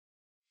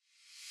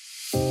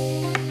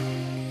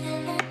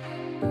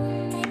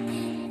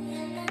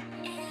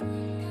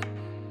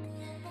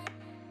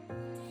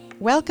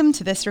Welcome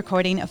to this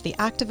recording of the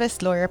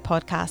Activist Lawyer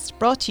podcast,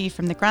 brought to you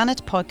from the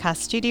Granite Podcast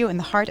Studio in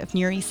the heart of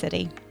Newry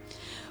City.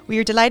 We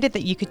are delighted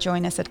that you could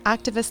join us at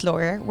Activist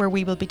Lawyer, where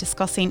we will be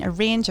discussing a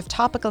range of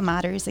topical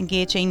matters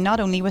engaging not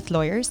only with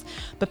lawyers,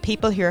 but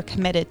people who are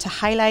committed to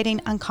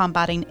highlighting and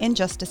combating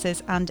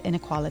injustices and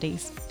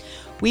inequalities.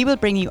 We will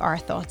bring you our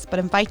thoughts, but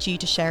invite you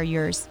to share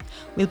yours.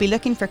 We'll be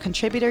looking for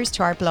contributors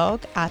to our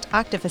blog at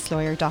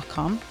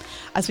activistlawyer.com,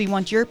 as we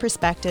want your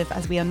perspective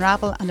as we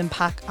unravel and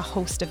unpack a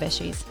host of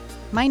issues.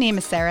 My name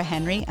is Sarah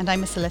Henry and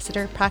I'm a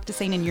solicitor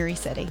practicing in Newry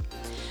City.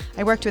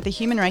 I worked with a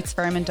human rights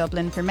firm in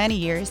Dublin for many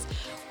years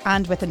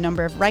and with a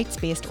number of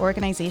rights-based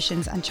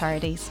organisations and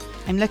charities.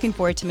 I'm looking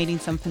forward to meeting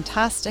some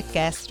fantastic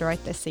guests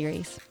throughout this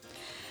series.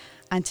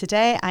 And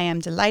today I am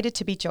delighted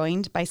to be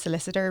joined by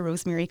solicitor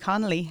Rosemary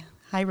Connolly.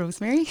 Hi,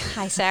 Rosemary.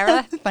 Hi,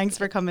 Sarah. Thanks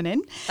for coming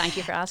in. Thank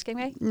you for asking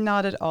me.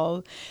 Not at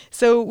all.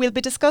 So we'll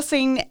be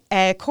discussing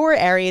core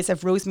areas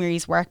of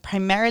Rosemary's work,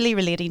 primarily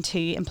relating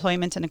to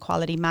employment and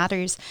equality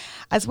matters,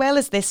 as well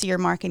as this year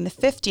marking the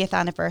 50th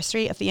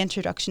anniversary of the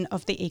introduction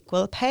of the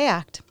Equal Pay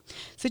Act.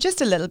 So just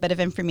a little bit of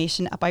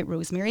information about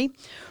Rosemary.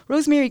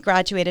 Rosemary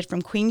graduated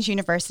from Queen's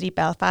University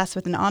Belfast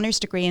with an honours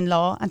degree in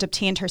law and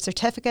obtained her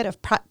Certificate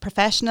of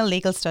Professional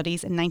Legal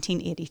Studies in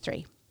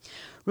 1983.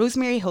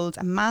 Rosemary holds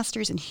a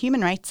Master's in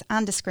Human Rights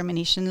and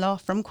Discrimination Law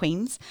from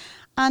Queen's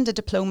and a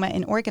Diploma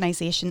in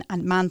Organisation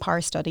and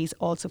Manpower Studies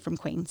also from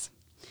Queen's.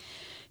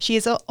 She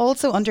has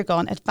also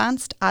undergone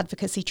advanced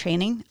advocacy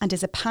training and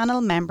is a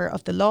panel member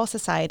of the Law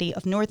Society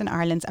of Northern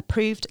Ireland's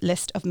approved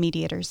list of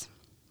mediators.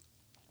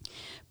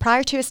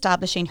 Prior to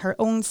establishing her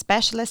own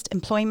specialist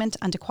employment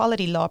and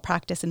equality law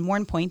practice in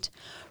Warrenpoint,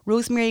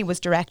 Rosemary was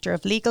Director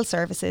of Legal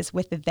Services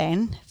with the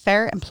then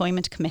Fair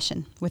Employment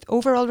Commission, with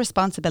overall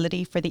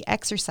responsibility for the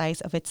exercise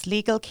of its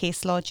legal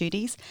case law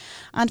duties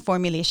and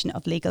formulation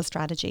of legal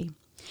strategy.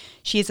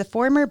 She is a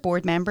former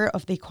board member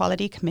of the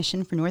Equality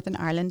Commission for Northern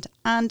Ireland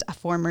and a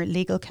former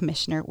legal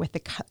commissioner with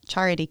the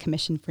Charity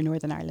Commission for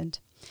Northern Ireland.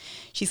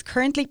 She's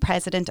currently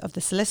president of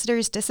the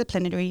Solicitors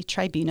Disciplinary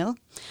Tribunal,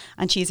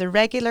 and she is a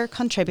regular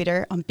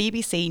contributor on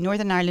BBC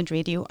Northern Ireland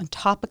Radio on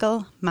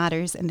topical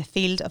matters in the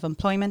field of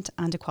employment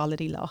and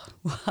equality law.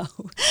 Wow.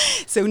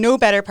 So no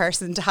better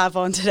person to have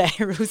on today,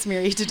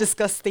 Rosemary, to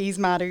discuss these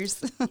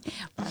matters.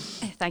 Well,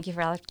 thank you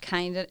for that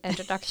kind of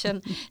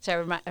introduction.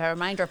 So a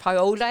reminder of how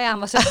old I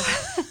am,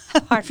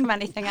 apart from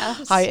anything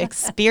else. How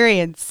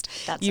experienced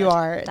you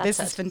are. This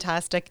is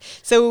fantastic.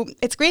 So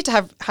it's great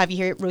to have you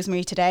here,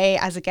 Rosemary, today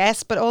as a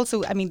guest, but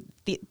also, I mean,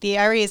 the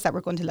areas that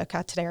we're going to look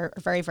at today are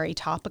very, very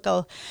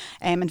topical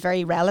and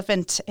very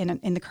relevant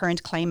in the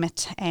current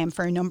climate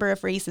for a number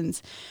of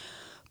reasons.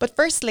 But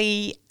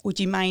firstly, would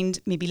you mind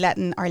maybe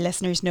letting our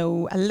listeners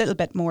know a little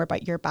bit more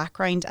about your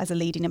background as a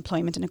leading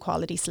employment and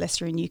equality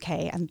solicitor in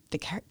UK and the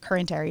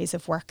current areas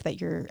of work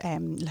that you're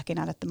looking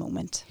at the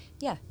moment?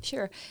 Yeah,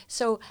 sure.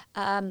 So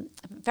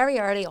very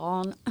early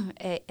on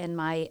in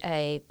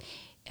my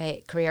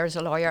career as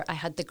a lawyer, I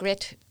had the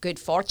great good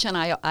fortune,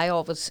 I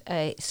always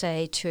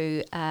say,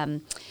 to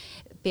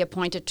be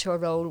appointed to a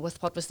role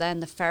with what was then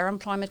the Fair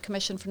Employment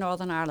Commission for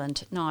Northern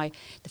Ireland. Now,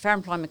 the Fair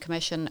Employment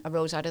Commission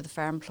arose out of the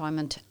Fair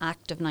Employment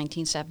Act of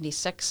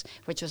 1976,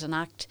 which was an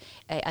act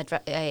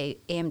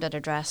aimed at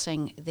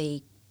addressing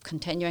the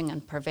continuing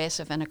and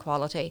pervasive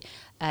inequality,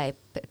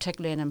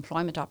 particularly in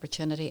employment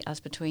opportunity,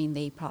 as between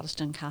the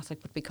Protestant and Catholic,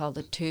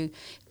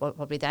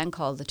 what we then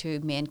called the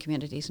two main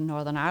communities in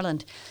Northern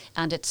Ireland.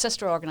 And its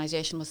sister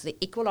organisation was the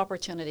Equal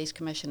Opportunities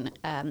Commission,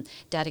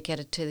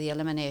 dedicated to the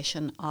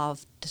elimination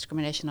of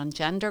discrimination on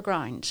gender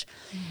grounds.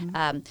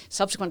 Mm-hmm.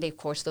 Subsequently, of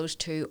course, those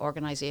two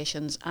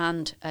organisations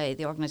and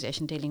the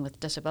organisation dealing with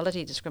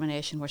disability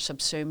discrimination were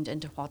subsumed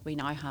into what we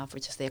now have,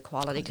 which is the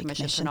Equality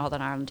Commission for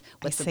Northern Ireland,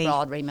 with the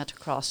broad remit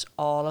across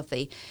all of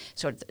the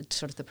sort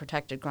of the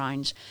protected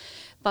grounds.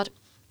 But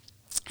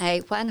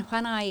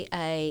when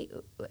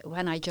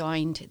I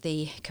joined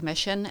the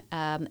commission,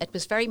 it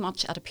was very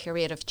much at a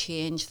period of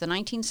change. The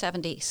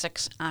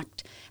 1976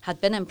 Act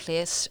had been in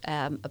place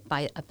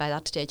by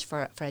that stage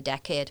for a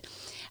decade,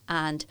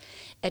 and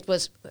it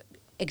was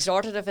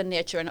exhortative in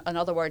nature. In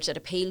other words, it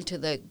appealed to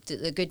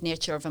the good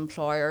nature of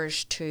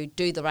employers to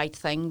do the right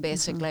thing,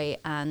 basically,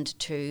 mm-hmm. and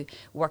to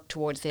work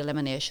towards the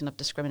elimination of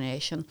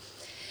discrimination.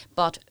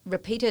 But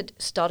repeated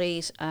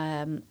studies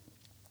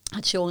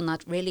had shown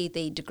that really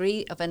the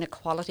degree of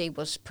inequality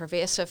was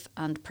pervasive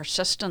and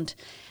persistent.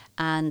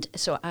 And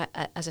so,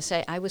 as I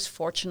say, I was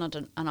fortunate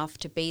enough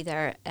to be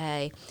there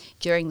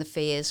during the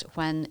phase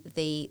when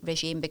the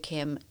regime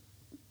became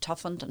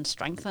toughened and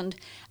strengthened,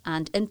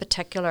 and in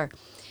particular,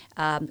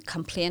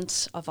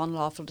 complaints of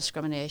unlawful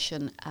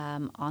discrimination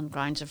on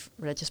grounds of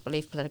religious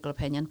belief, political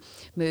opinion,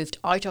 moved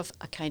out of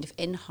a kind of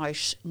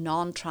in-house,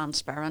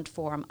 non-transparent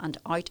form and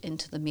out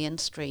into the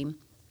mainstream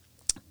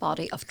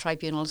body of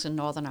tribunals in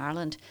Northern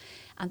Ireland.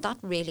 And that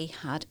really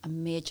had a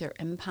major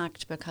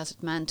impact, because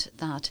it meant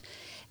that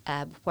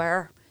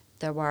where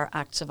there were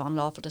acts of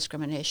unlawful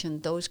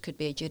discrimination, those could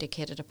be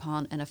adjudicated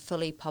upon in a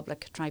fully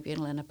public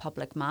tribunal in a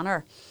public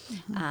manner.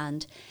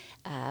 And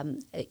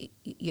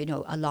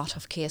a lot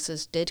of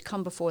cases did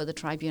come before the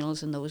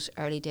tribunals in those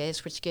early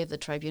days, which gave the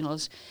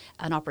tribunals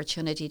an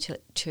opportunity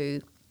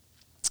to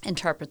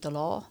interpret the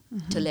law,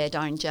 to lay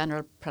down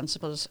general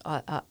principles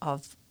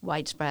of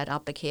widespread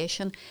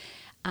application.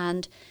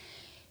 And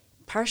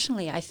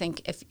personally, I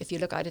think if you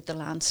look out at the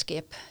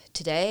landscape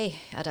today,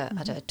 at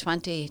a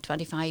 20,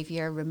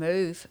 25-year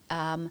remove,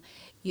 I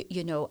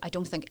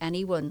don't think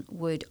anyone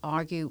would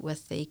argue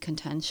with the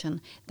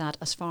contention that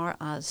as far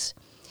as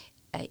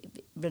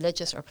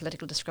religious or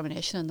political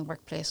discrimination in the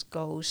workplace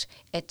goes,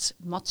 it's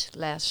much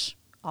less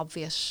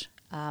obvious,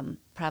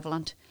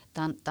 prevalent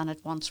than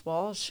it once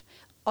was.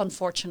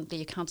 Unfortunately,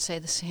 you can't say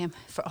the same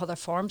for other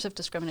forms of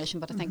discrimination,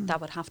 but I think that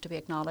would have to be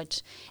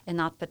acknowledged in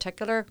that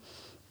particular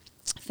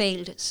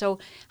field. So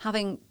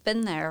having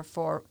been there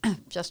for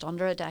just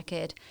under a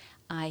decade,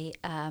 I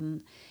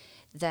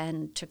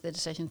then took the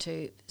decision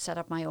to set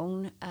up my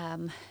own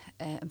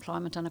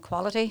employment and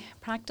equality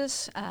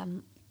practice.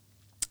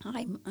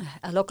 I'm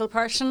a local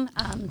person,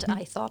 and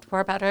I thought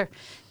we're better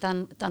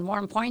than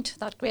Warrenpoint,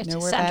 that great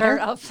centre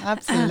of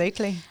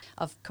absolutely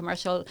of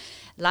commercial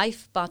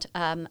life. But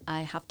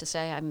I have to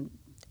say I'm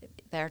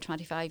there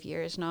 25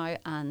 years now,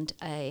 and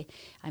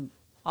I'm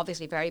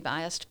obviously very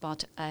biased,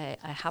 but I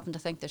happen to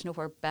think there's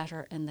nowhere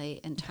better in the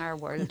entire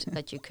world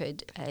that you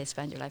could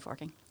spend your life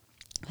working.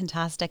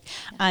 Fantastic.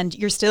 And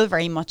you're still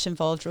very much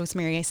involved,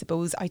 Rosemary, I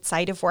suppose,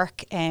 outside of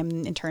work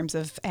in terms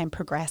of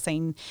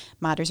progressing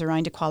matters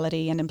around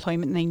equality and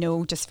employment. And I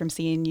know just from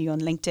seeing you on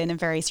LinkedIn and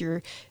various,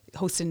 you're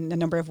hosting a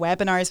number of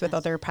webinars with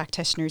other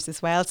practitioners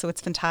as well. So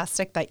it's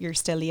fantastic that you're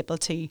still able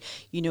to,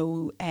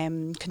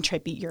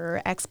 contribute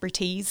your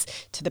expertise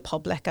to the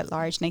public at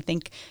large. And I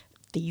think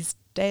these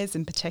days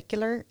in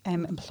particular,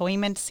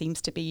 employment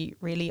seems to be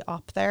really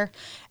up there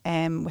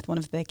with one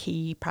of the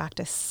key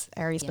practice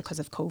areas because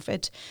of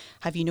COVID.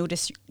 Have you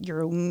noticed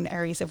your own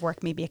areas of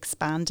work maybe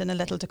expanding a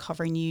little to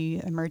cover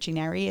new emerging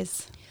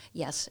areas?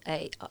 Yes,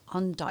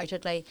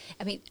 undoubtedly.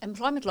 I mean,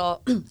 employment law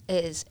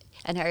is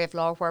an area of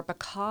law where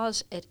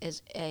because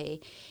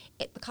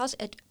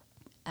it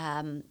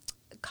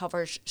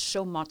covers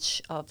so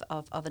much of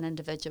an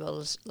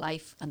individual's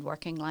life and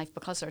working life,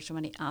 because there are so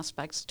many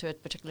aspects to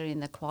it, particularly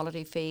in the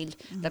equality field,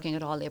 looking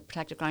at all the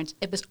protected grounds.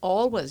 It was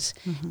always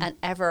a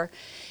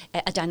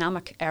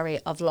dynamic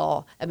area of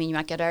law. I mean, you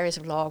might get areas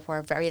of law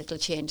where very little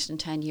changed in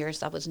 10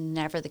 years. That was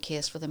never the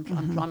case with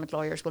employment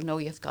lawyers. Will know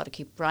you've got to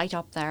keep right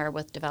up there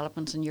with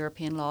developments in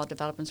European law,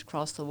 developments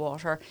across the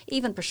water,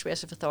 even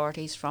persuasive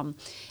authorities from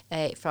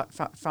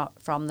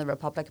the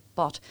Republic.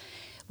 But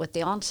with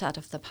the onset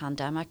of the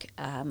pandemic,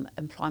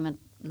 employment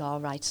law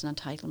rights and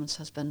entitlements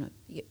has been,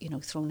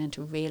 thrown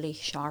into really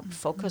sharp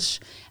focus.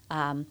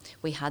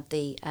 We had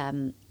the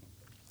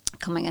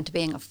coming into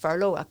being of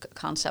furlough, a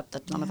concept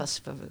that none of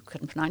us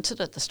couldn't pronounce it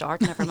at the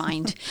start, never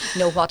mind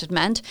know what it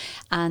meant.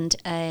 And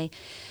that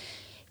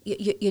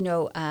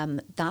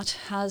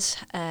has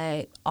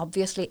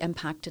obviously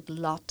impacted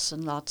lots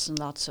and lots and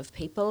lots of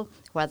people,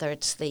 whether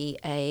it's the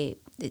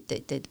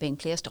being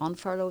placed on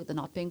furlough, the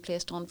not being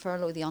placed on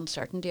furlough, the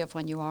uncertainty of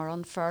when you are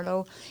on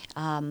furlough.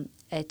 But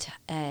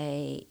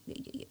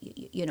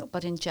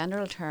in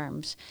general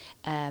terms,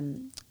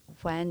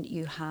 when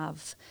you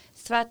have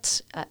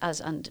threats,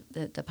 and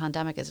the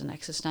pandemic is an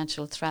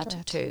existential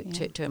threat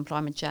to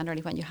employment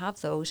generally, when you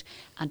have those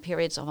and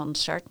periods of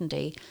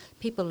uncertainty,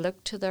 people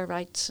look to their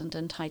rights and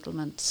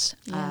entitlements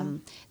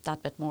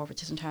that bit more,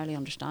 which is entirely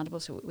understandable.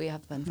 So we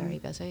have been very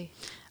busy.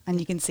 And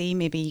you can see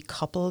maybe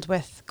coupled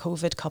with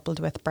COVID,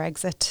 coupled with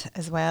Brexit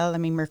as well. I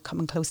mean, we're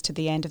coming close to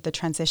the end of the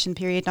transition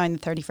period now on the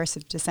 31st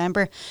of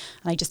December.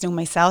 And I just know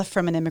myself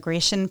from an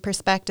immigration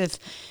perspective,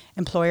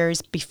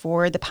 employers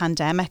before the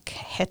pandemic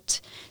hit,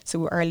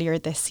 so earlier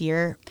this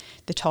year,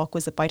 the talk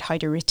was about how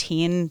to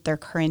retain their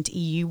current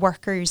EU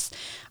workers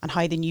and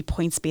how the new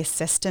points-based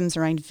systems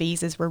around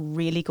visas were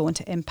really going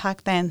to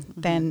impact then.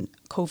 Then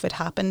COVID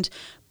happened,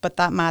 but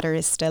that matter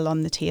is still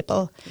on the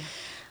table. Yeah.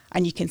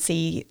 And you can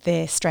see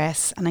the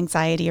stress and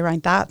anxiety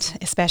around that,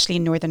 especially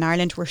in Northern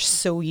Ireland. We're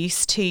so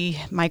used to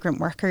migrant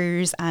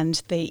workers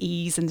and the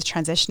ease and the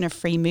transition of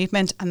free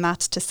movement, and that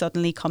to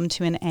suddenly come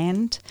to an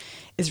end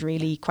is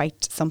really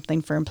quite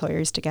something for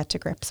employers to get to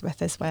grips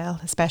with as well,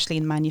 especially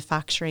in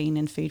manufacturing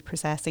and food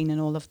processing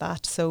and all of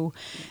that. So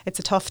it's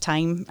a tough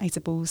time, I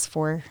suppose,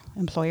 for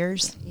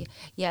employers.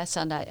 Yes,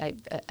 and I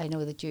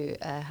know that you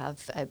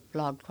have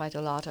blogged quite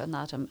a lot on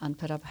that and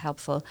put up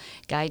helpful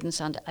guidance,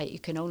 and you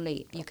can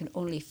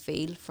only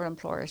feel for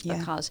employers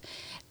because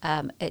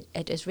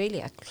it is really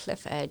a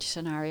cliff edge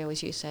scenario,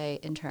 as you say,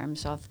 in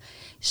terms of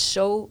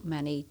so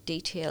many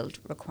detailed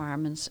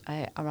requirements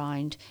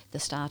around the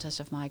status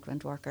of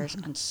migrant workers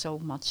and so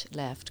much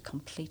left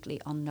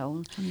completely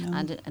unknown.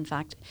 And in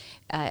fact,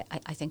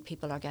 I think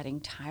people are getting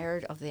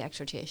tired of the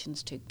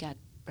exhortations to get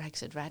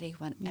Brexit ready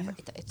whenever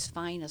it's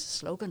fine as a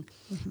slogan,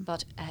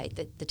 but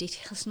the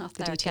details not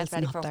The there. details Get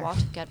ready not for there.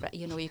 what?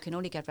 You can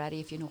only get ready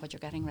if you know what you're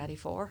getting ready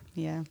for.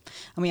 Yeah. And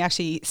we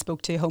actually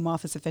spoke to Home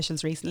Office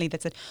officials recently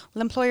that said,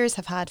 well, employers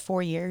have had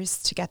 4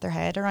 years to get their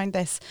head around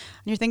this.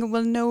 And you're thinking,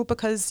 well, no,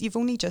 because you've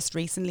only just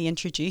recently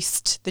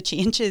introduced the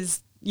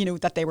changes,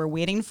 that they were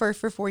waiting for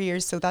 4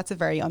 years. So that's a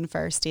very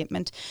unfair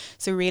statement.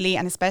 So really,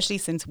 and especially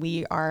since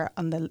we are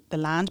on the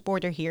land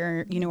border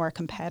here, our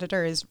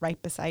competitor is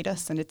right beside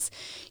us. And it's,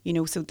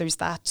 so there's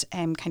that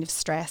kind of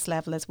stress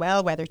level as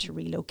well, whether to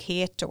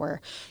relocate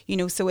or,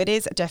 so it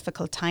is a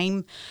difficult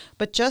time.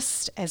 But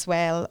just as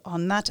well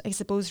on that, I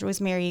suppose,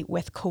 Rosemary,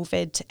 with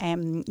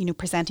COVID,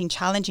 presenting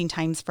challenging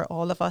times for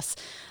all of us.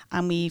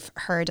 And we've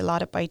heard a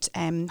lot about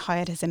how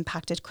it has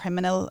impacted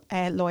criminal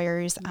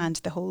lawyers and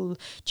the whole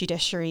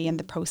judiciary and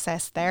the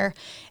process there.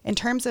 In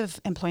terms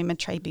of employment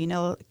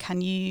tribunal, can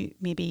you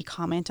maybe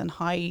comment on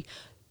how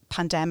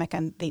pandemic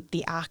and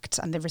the Act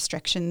and the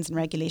restrictions and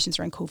regulations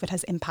around COVID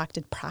has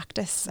impacted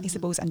practice, I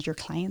suppose, and your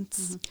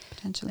clients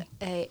potentially?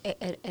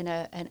 In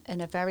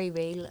a very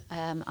real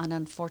and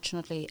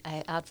unfortunately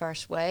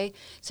adverse way.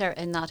 So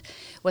in that,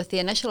 with the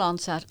initial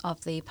onset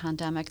of the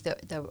pandemic,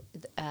 there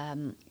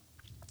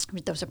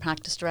was a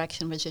practice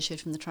direction which issued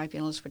from the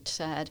tribunals which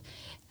said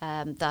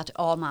that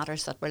all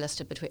matters that were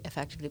listed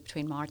effectively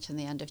between March and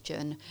the end of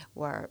June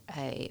were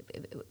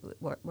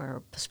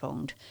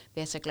postponed,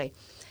 basically.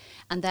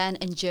 And then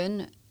in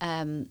June,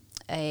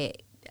 a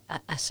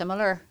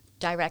similar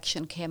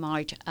direction came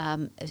out,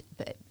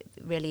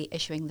 really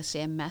issuing the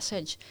same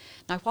message.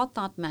 Now, what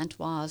that meant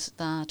was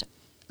that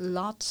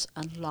lots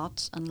and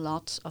lots and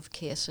lots of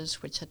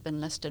cases which had been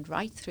listed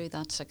right through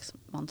that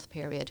 6-month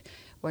period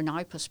were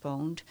now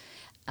postponed.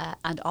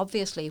 And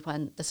obviously,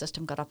 when the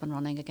system got up and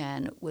running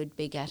again, would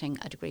be getting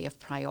a degree of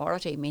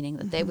priority, meaning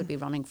that they would be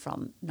running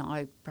from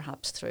now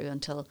perhaps through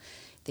until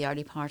the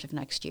early part of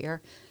next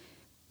year.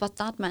 But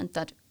that meant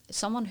that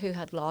someone who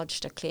had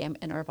lodged a claim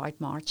in or about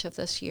March of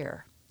this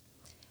year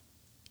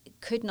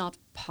could not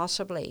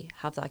possibly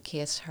have that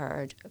case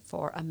heard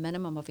for a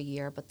minimum of a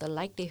year, but the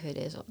likelihood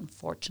is,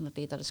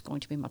 unfortunately, that it's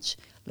going to be much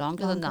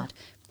longer than that.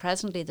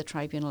 Presently, the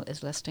tribunal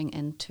is listing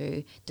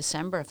into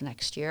December of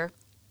next year,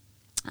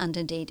 and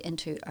indeed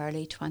into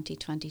early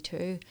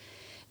 2022.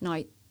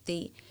 Now,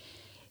 the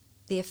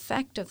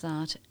effect of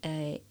that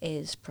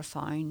is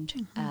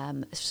profound.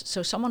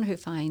 So someone who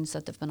finds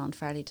that they've been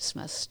unfairly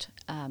dismissed,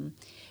 and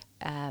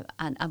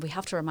we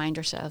have to remind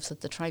ourselves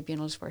that the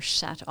tribunals were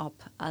set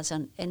up as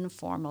an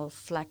informal,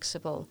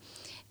 flexible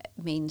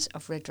means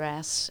of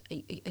redress,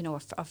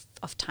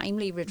 of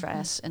timely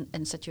redress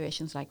in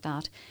situations like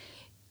that.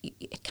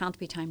 It can't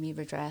be timely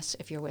redress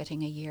if you're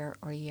waiting a year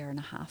or a year and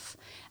a half.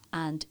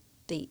 And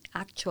the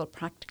actual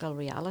practical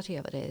reality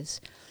of it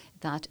is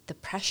that the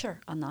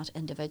pressure on that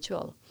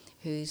individual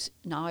who's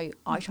now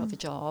out of a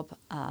job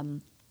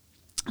and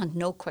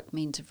no quick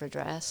means of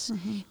redress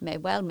may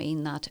well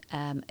mean that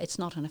it's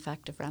not an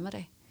effective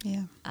remedy.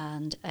 Yeah.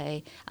 And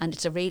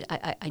it's a real.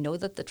 I know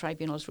that the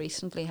tribunals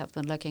recently have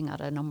been looking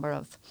at a number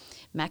of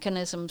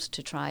mechanisms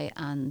to try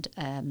and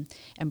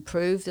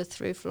improve the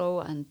through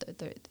flow and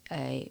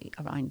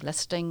around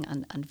listing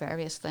and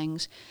various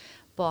things,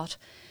 but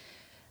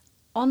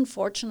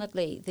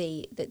unfortunately,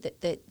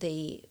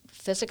 the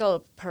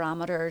physical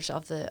parameters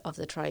of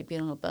the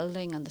tribunal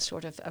building and the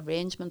sort of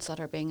arrangements that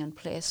are being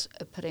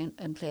put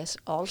in place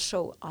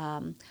also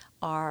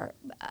are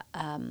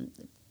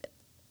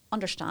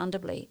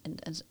understandably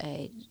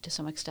to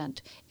some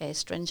extent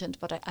stringent.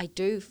 But I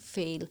do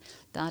feel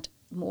that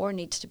more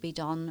needs to be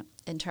done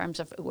in terms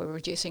of we're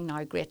reducing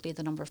now greatly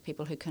the number of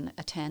people who can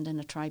attend in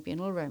a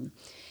tribunal room.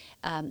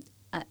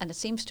 And it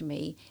seems to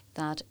me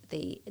that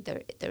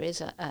there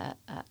is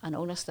an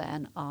onus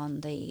then on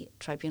the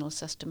tribunal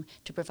system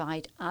to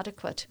provide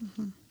adequate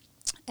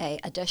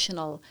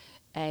additional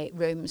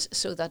rooms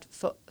so that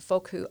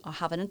folk who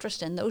have an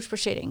interest in those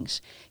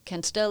proceedings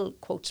can still,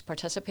 quotes,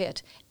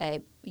 participate,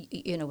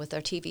 with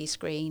their TV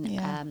screen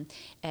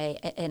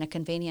in a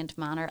convenient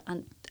manner.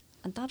 And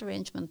that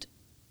arrangement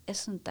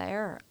isn't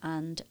there.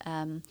 And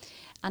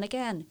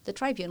again, the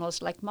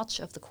tribunals, like much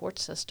of the court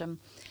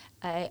system,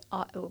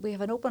 we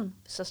have an open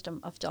system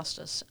of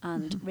justice,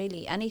 and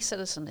really any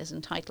citizen is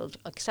entitled,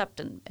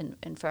 except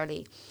in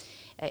fairly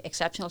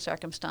exceptional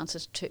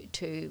circumstances,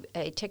 to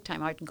take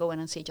time out and go in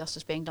and see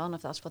justice being done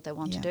if that's what they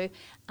want to do.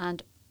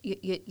 And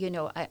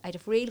I'd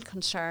have real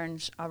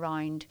concerns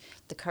around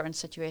the current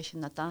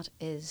situation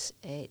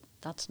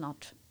that's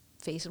not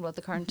feasible at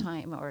the current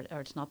time, or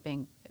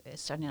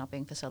it's certainly not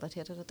being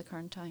facilitated at the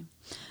current time.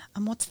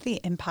 And what's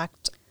the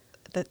impact?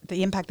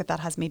 The impact that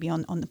has maybe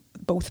on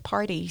both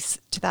parties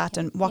to that,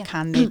 and what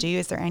can they do?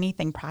 Is there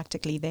anything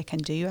practically they can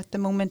do at the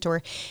moment?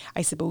 Or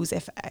I suppose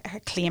if a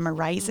claim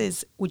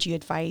arises, would you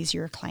advise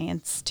your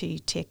clients to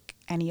take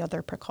any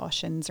other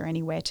precautions or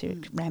any way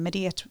to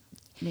remedy it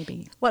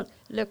maybe? Well,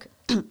 look,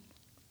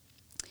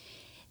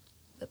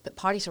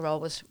 parties are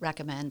always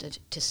recommended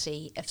to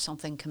see if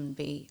something can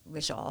be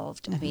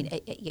resolved. I mean,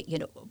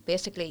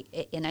 basically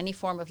in any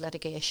form of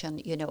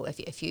litigation,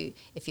 if you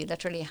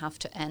literally have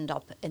to end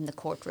up in the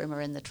courtroom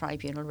or in the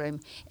tribunal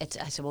room,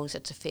 I suppose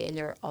it's a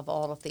failure of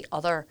all of the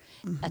other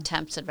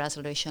attempts at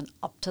resolution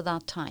up to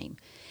that time.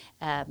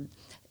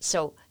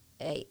 So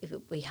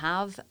we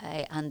have,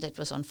 and it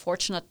was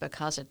unfortunate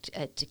because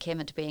it came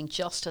into being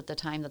just at the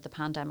time that the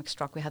pandemic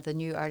struck. We have the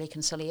new early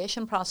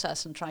conciliation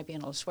process in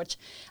tribunals, which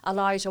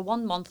allows a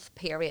 1 month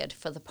period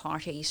for the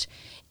parties,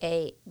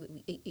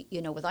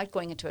 without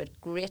going into a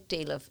great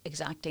deal of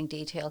exacting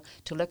detail,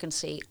 to look and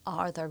see,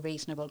 are there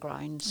reasonable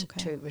grounds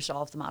to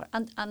resolve the matter.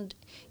 And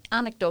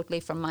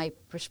anecdotally, from my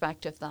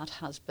perspective, that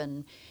has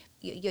been,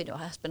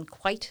 has been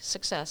quite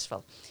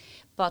successful.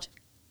 But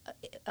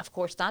of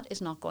course, that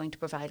is not going to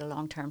provide a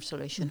long-term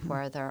solution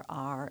where there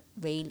are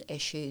real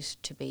issues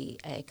to be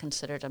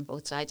considered on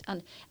both sides.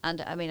 And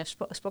I mean, I've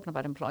spoken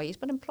about employees,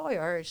 but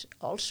employers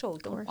also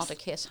don't want a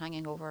case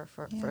hanging over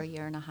for a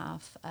year and a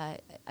half.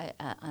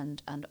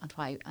 And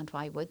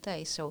why would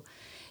they? So,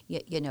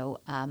 yes,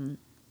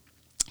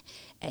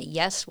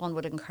 one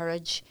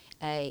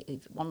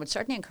would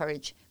certainly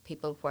encourage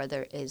people where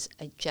there is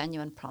a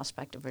genuine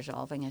prospect of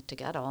resolving it to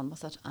get on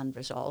with it and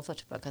resolve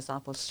it, because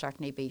that will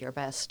certainly be your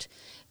best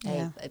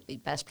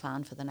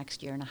plan for the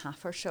next year and a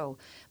half or so.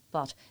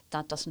 But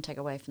that doesn't take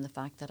away from the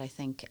fact that I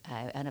think,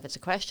 and if it's a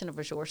question of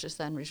resources,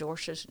 then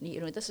resources,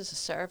 this is a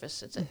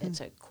service,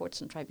 it's a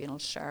courts and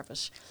tribunals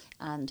service,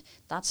 and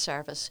that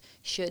service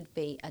should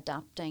be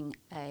adapting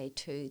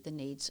to the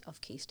needs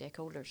of key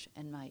stakeholders,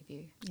 in my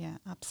view. Yeah,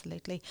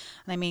 absolutely.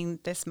 And I mean,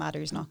 this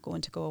matter is not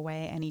going to go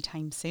away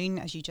anytime soon.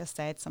 As you just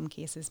said, some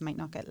cases might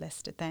not get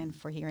listed then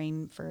for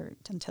hearing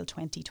until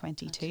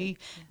 2022. I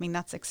mean,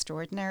 that's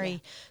extraordinary. Yeah.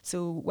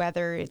 So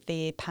whether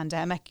the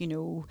pandemic,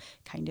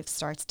 kind of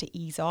starts to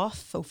ease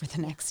off over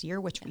the next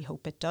year, which we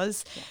hope it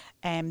does,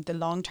 the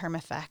long-term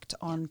effect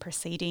on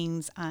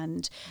proceedings,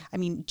 and I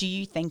mean, do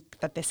you think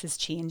that this has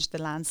changed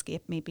the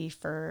landscape maybe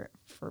for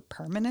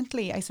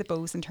permanently, I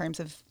suppose, in terms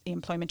of the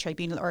employment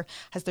tribunal, or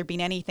has there been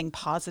anything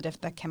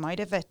positive that came out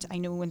of it? I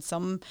know in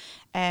some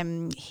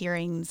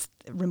hearings,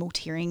 remote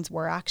hearings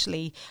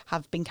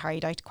have been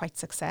carried out quite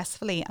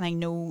successfully, and I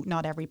know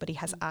not everybody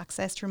has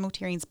access to remote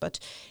hearings, but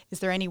is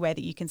there any way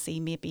that you can see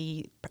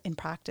maybe in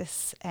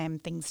practice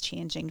things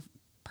changing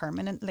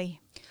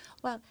permanently?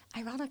 Well,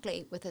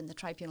 ironically, within the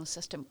tribunal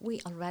system, we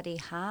already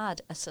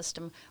had a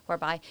system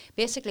whereby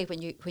basically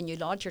when you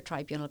lodge your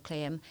tribunal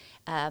claim,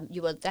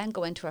 you will then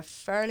go into a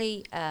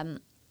fairly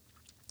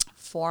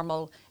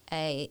formal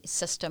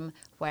system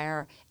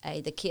where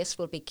the case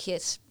will be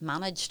case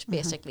managed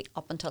basically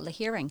up until the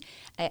hearing,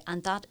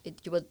 and that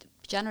you will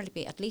generally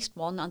be at least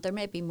one, and there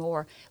may be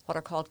more, what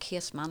are called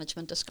case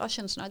management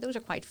discussions. Now, those are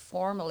quite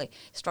formally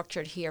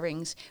structured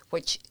hearings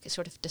which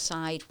sort of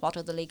decide what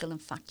are the legal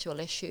and factual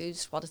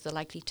issues, what is the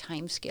likely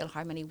timescale,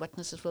 how many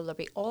witnesses will there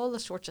be, all the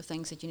sorts of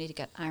things that you need to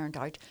get ironed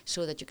out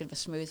so that you can have a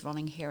smooth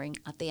running hearing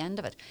at the end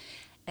of it.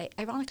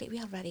 Ironically,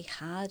 we already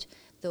had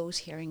those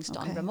hearings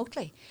done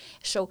remotely.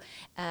 So,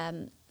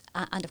 and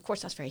of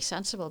course that's very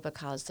sensible,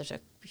 because there's a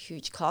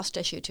huge cost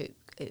issue to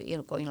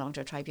going along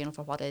to a tribunal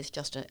for what is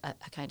just a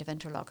kind of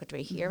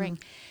interlocutory hearing.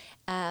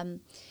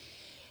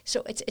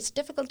 So it's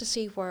difficult to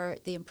see where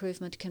the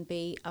improvement can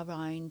be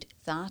around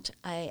that.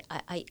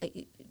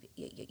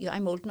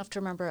 I'm old enough to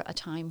remember a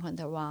time when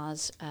there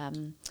was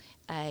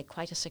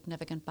quite a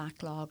significant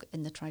backlog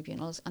in the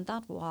tribunals, and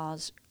that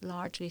was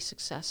largely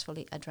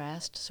successfully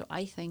addressed. So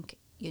I think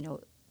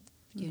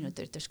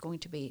there's going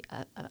to be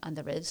and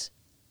there is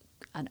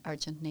an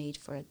urgent need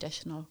for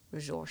additional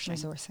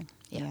resourcing.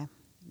 Yeah.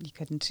 You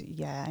couldn't,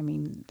 I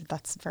mean,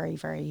 that's very,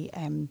 very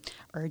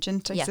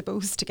urgent, I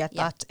suppose, to get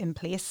that in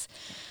place.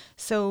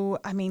 So,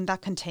 I mean,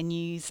 that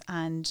continues,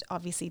 and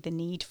obviously the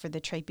need for the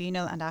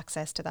tribunal and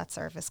access to that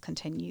service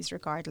continues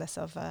regardless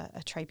of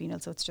a tribunal.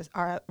 So it's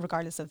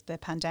regardless of the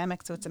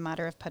pandemic. So it's a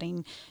matter of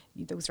putting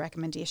those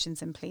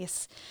recommendations in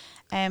place.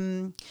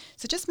 So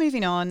just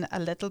moving on a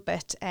little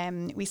bit,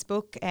 we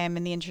spoke in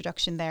the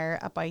introduction there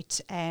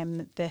about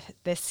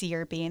this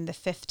year being the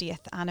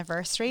 50th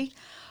anniversary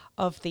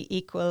of the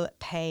Equal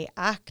Pay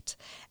Act.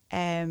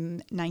 I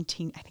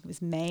think it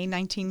was May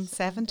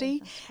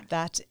 1970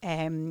 that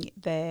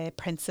the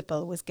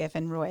principle was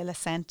given royal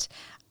assent.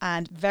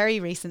 And very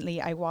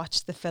recently I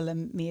watched the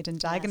film Made in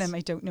Dagenham. Yes. I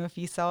don't know if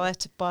you saw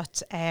it,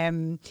 but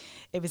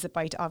it was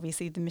about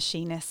obviously the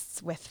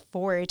machinists with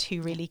Ford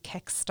who really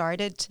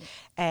kick-started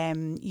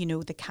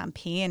the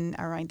campaign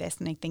around this,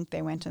 and I think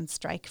they went on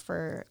strike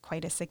for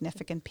quite a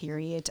significant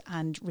period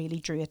and really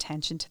drew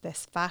attention to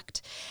this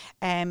fact.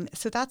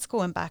 So that's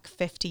going back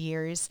 50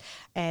 years.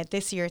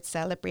 This year it's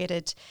celebrated.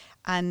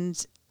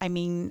 And I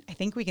mean, I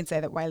think we can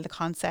say that while the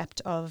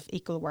concept of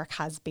equal work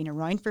has been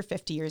around for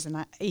 50 years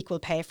and equal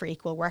pay for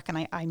equal work,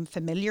 and I'm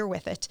familiar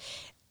with it,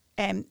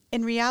 in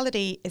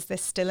reality, is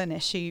this still an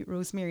issue,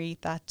 Rosemary,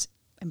 that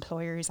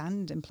employers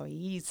and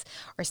employees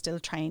are still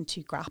trying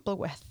to grapple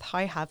with?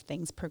 How have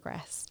things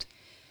progressed?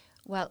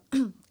 Well,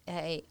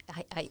 I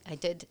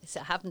did. So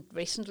I haven't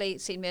recently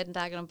seen Maiden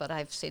Dagenham, but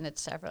I've seen it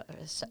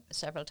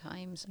several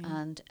times,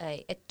 and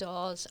it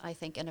does, I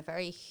think, in a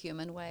very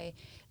human way,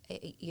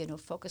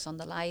 focus on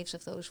the lives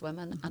of those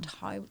women and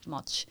how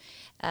much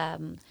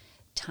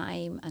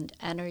time and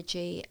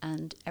energy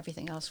and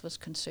everything else was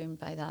consumed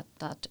by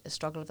that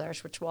struggle of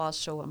theirs, which was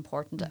so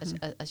important,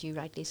 as you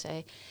rightly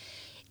say.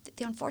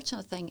 The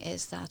unfortunate thing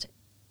is that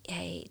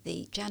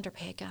the gender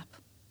pay gap,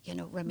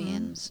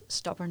 remains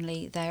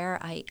stubbornly there.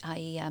 I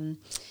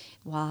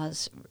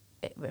was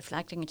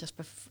reflecting just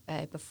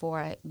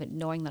before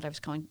knowing that I was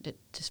coming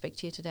to speak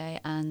to you today,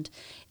 and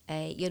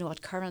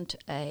at current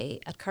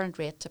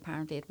rates,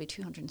 apparently it'd be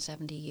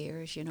 270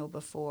 years,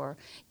 before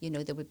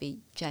there would be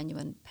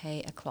genuine pay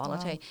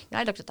equality.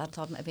 Wow. I looked at that and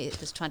thought maybe it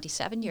was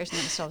 27 years, and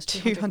then I saw it was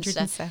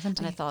 270,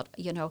 and I thought,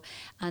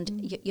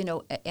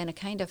 in a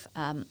kind of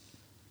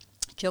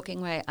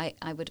joking way,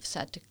 I would have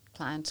said to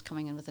clients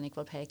coming in with an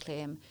equal pay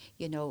claim,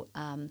 you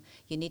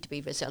need to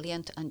be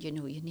resilient, and you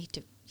need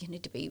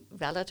to be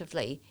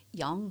relatively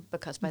young,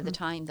 because by the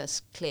time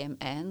this claim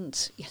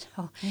ends, just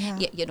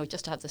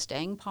to have the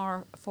staying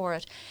power for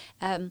it.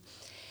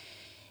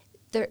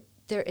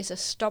 There is a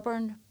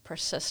stubborn,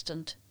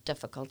 persistent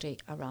difficulty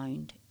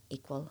around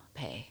equal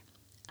pay,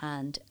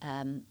 and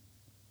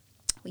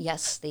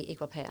yes, the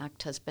Equal Pay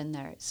Act has been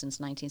there since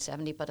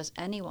 1970, but as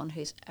anyone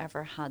who's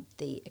ever had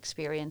the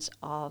experience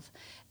of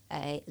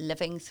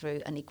living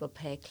through an equal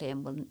pay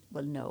claim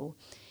will know,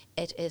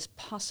 it is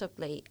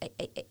possibly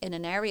in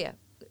an area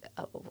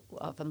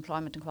of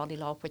employment and quality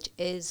law which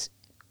is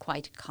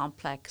quite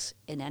complex.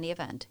 In any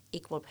event,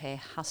 equal pay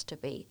has to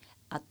be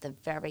at the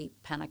very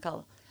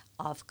pinnacle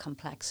of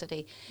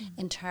complexity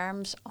in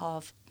terms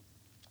of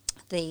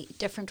the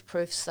different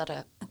proofs that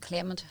a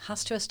claimant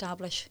has to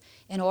establish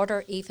in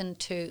order even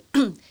to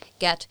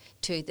get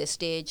to the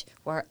stage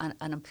where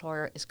an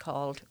employer is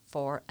called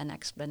for an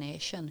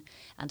explanation.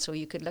 And so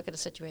you could look at a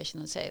situation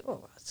and say,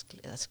 oh,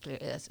 that's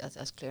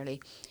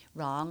clearly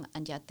wrong,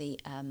 and yet the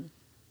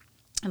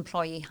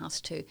employee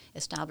has to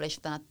establish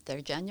that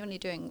they're genuinely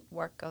doing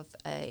work of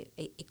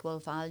equal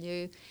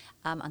value,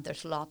 and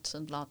there's lots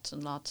and lots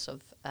and lots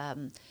of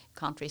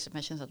contrary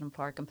submissions that an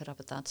employer can put up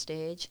at that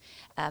stage,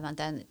 and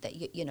then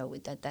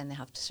then they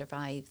have to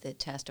survive the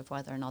test of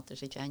whether or not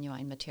there's a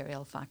genuine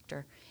material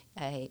factor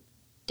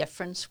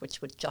difference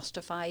which would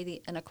justify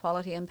the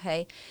inequality in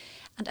pay.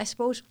 And I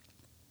suppose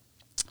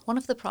one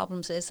of the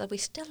problems is that we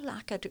still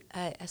lack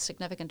a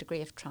significant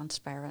degree of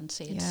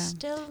transparency. It's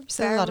still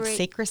a lot of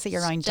secrecy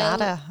around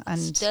data, and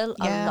still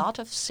a lot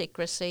of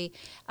secrecy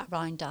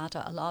around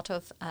data. A lot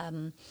of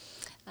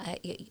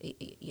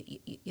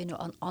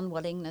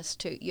unwillingness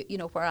to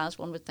whereas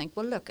one would think,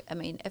 well, look, I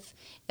mean,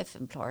 if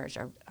employers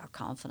are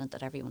confident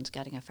that everyone's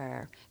getting a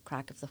fair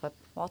crack of the whip,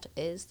 what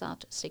is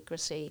that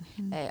secrecy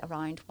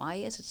around? Why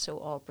is it so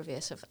all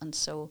pervasive and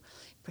so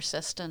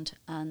persistent?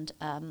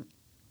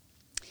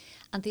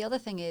 And the other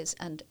thing is,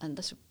 and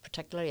this would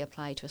particularly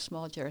apply to a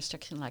small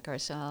jurisdiction like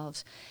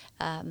ourselves,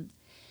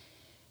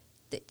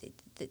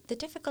 the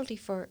difficulty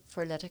for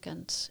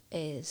litigants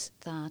is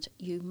that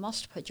you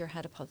must put your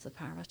head above the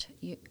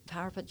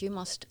parapet. You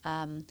must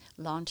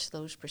launch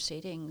those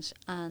proceedings,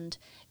 and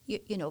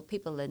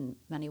people in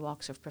many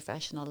walks of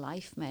professional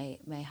life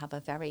may have a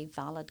very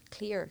valid,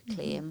 clear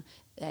claim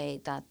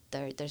that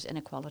there's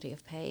inequality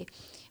of pay,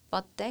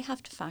 but they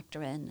have to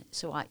factor in.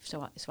 So I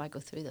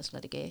go through this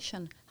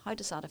litigation. How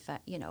does that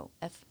affect?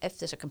 If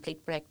there's a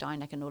complete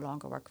breakdown, I can no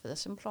longer work for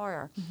this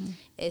employer.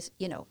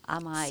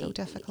 Am I so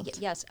difficult?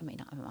 Yes, I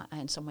mean, am I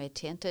in some way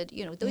tainted?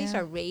 These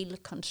are real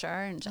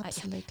concerns.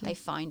 Absolutely. I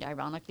find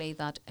ironically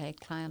that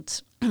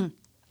clients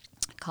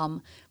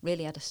come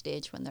really at a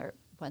stage when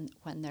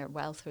they're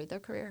well through their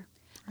career.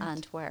 Right.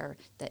 And where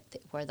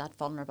that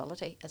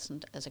vulnerability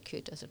isn't as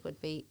acute as it would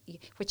be,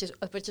 which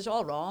is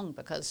all wrong,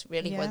 because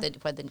really where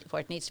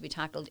it needs to be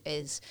tackled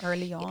is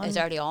early on.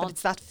 But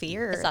it's that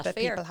fear that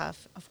people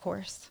have, of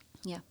course.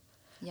 Yeah.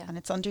 Yeah. And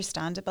it's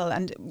understandable.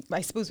 And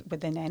I suppose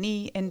within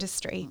any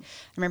industry, I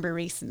remember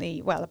recently,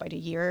 about a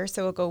year or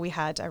so ago, we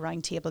had a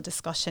roundtable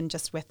discussion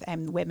just with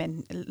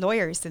women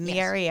lawyers in the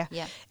area.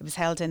 Yeah. It was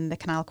held in the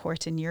Canal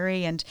Court in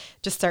Newry, and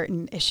just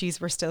certain issues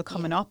were still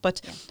coming up.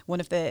 But one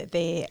of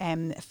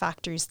the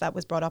factors that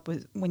was brought up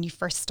was when you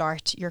first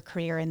start your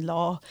career in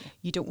law,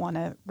 you don't want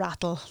to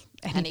rattle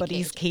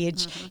anybody's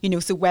cage.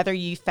 So whether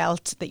you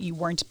felt that you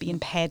weren't being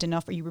paid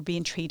enough, or you were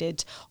being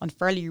treated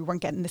unfairly, you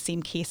weren't getting the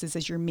same cases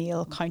as your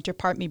male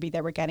counterpart, maybe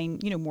they were getting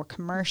more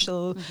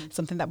commercial,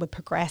 something that would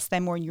progress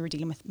them more, and you were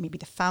dealing with maybe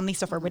the family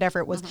stuff or whatever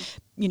it was.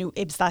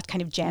 It was that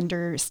kind of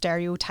gender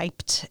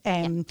stereotyped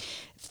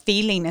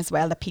feeling as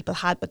well that people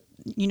had, but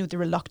the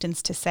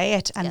reluctance to say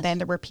it. And then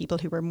there were people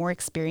who were more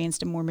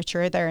experienced and more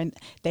mature there, and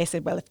they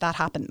said, well, if that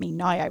happened to me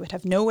now, I would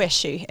have no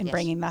issue in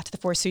bringing that to the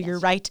fore. So you're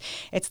right,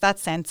 it's that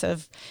sense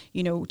of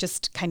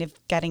just kind of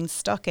getting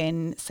stuck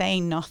in,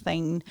 saying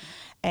nothing,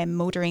 and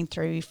motoring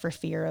through for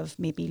fear of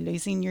maybe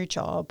losing your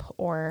job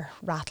or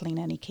rattling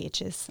any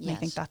cages. And I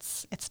think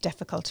it's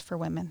difficult for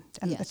women,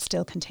 and it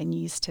still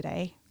continues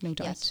today, no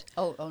doubt. Yes.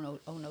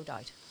 No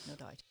doubt.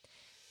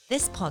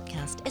 This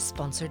podcast is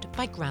sponsored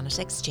by Granite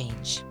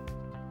Exchange.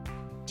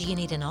 Do you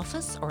need an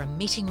office or a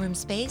meeting room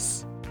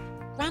space?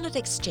 Granite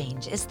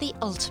Exchange is the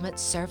ultimate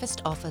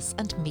serviced office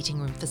and meeting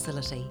room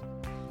facility.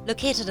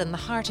 Located in the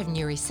heart of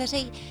Newry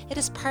City, it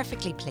is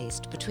perfectly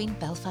placed between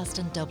Belfast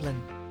and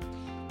Dublin.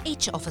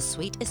 Each office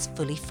suite is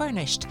fully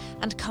furnished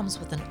and comes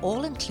with an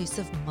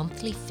all-inclusive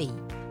monthly fee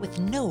with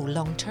no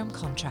long-term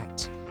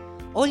contract.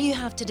 All you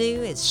have to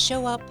do is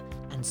show up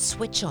and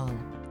switch on.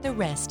 The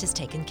rest is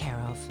taken care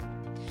of.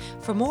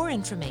 For more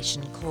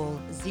information, call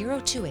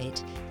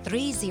 028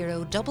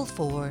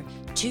 3044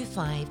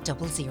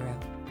 2500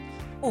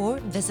 or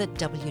visit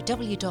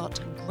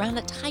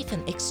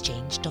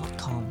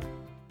www.granite-exchange.com.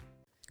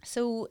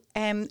 So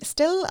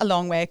still a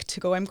long way to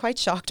go. I'm quite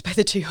shocked by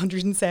the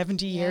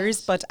 270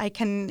 years, but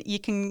you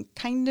can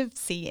kind of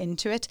see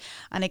into it.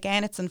 And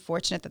again, it's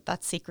unfortunate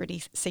that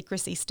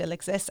secrecy still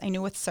exists. I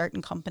know with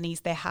certain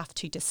companies they have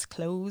to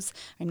disclose.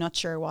 I'm not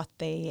sure what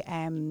the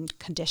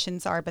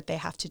conditions are, but they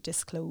have to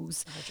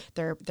disclose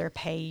their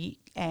pay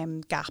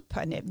gap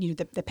and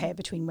the pay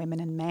between women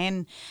and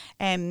men.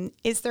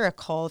 Is there a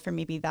call for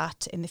maybe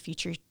that in the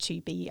future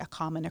to be a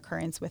common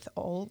occurrence with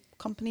all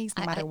companies,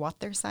 no matter what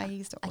their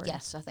size? Or?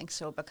 Yes, I think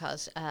so,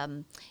 because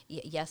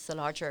yes, the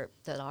larger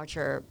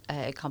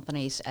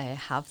companies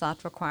have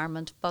that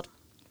requirement, but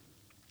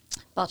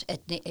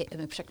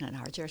particularly in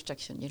our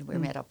jurisdiction, we're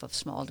made up of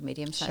small to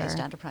medium-sized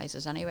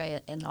enterprises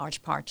anyway, in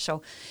large part.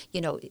 So,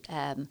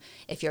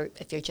 if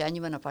you're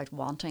genuine about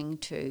wanting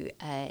to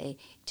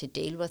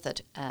deal with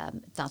it,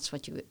 that's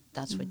what you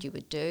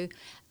would do.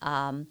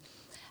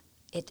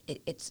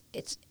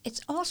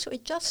 It's also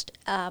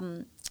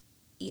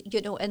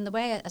in the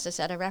way, as I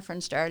said, I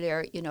referenced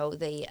earlier,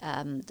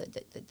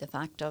 the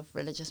fact of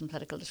religious and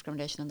political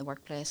discrimination in the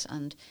workplace,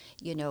 and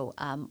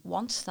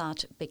once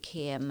that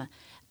became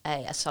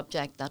a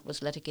subject that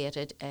was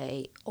litigated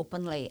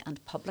openly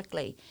and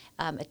publicly,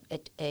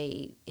 it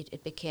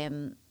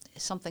became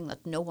something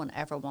that no one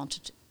ever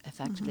wanted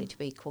effectively to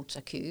be, quotes,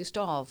 accused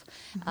of.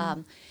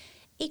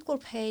 Equal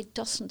pay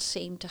doesn't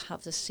seem to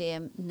have the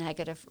same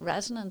negative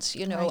resonance,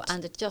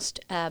 and it just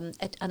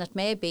it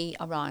may be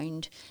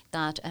around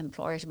that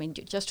employers. I mean,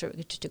 just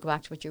to go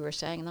back to what you were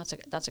saying, and that's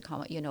a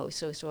comment.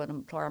 So an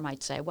employer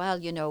might say, well,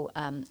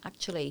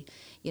 actually,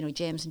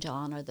 James and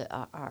John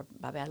are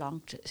maybe a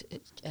long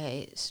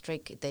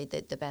streak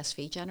the best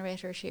fee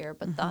generators here,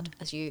 but that,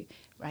 as you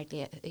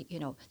rightly,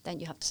 then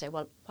you have to say,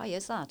 well, why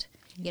is that?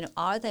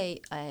 Are they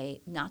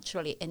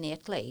naturally,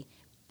 innately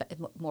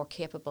more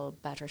capable,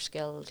 better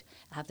skilled?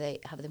 Have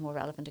they more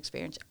relevant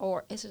experience,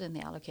 or is it in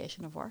the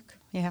allocation of work?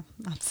 Yeah,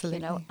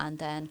 absolutely. And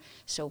then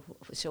so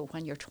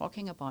when you're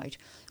talking about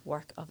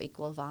work of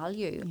equal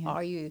value,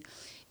 are you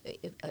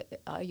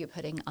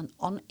putting an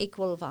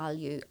unequal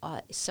value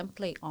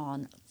simply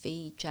on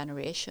fee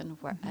generation,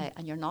 where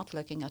and you're not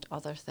looking at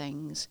other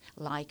things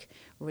like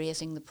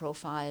raising the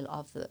profile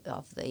of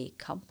the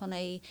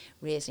company,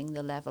 raising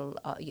the level,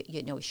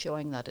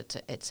 showing that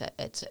it's a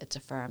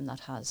firm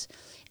that has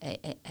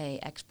a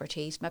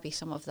expertise. Maybe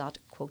some of that,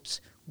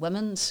 quotes,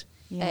 women's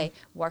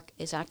work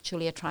is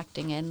actually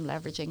attracting in,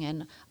 leveraging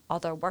in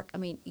other work. I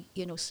mean,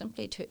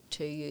 simply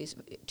to use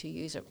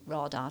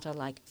raw data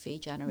like fee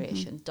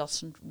generation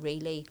doesn't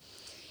really,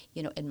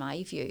 in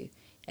my view,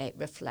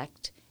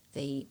 reflect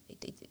the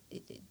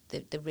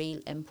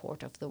real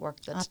import of the work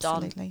that's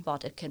done.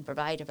 But it can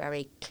provide a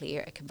very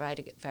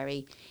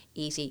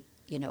easy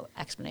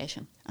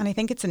explanation. And I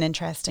think it's an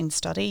interesting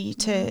study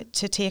to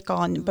take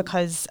on,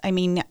 because I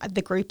mean,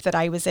 the group that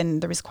I was in,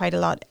 there was quite a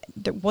lot.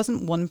 There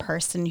wasn't one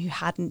person who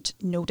hadn't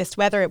noticed,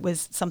 whether it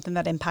was something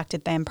that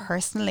impacted them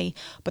personally,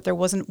 but there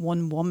wasn't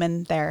one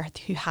woman there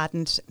who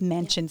hadn't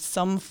mentioned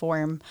some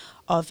form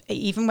of,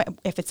 even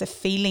if it's a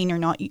feeling or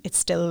not, it's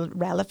still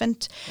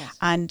relevant. Yes.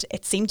 And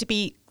it seemed to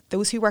be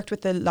those who worked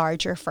with the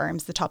larger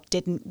firms, the top,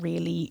 didn't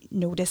really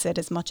notice it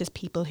as much as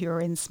people who are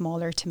in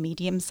smaller to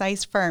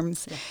medium-sized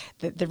firms.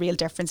 Yeah. The real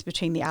difference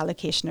between the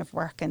allocation of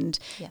work and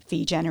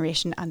fee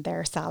generation and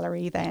their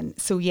salary then.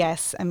 So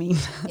yes, I mean,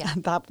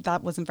 that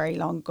wasn't very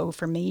long ago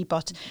for me,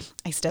 but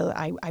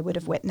I would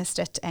have witnessed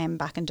it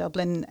back in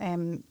Dublin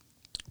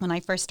when I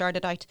first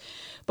started out.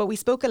 But we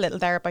spoke a little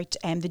there about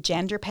the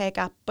gender pay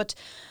gap, but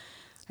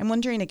I'm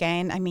wondering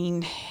again, I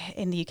mean,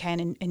 in the UK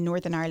and in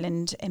Northern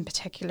Ireland in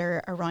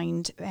particular,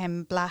 around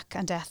black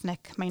and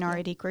ethnic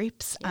minority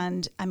groups,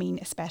 and I mean,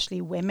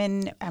 especially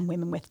women and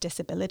women with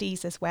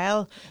disabilities as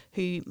well,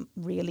 who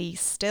really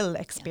still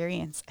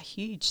experience a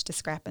huge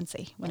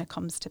discrepancy when it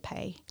comes to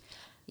pay.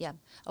 Yeah.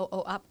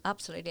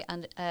 Absolutely.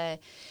 And,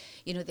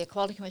 the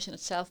Equality Commission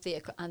itself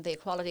and the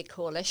Equality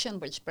Coalition,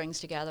 which brings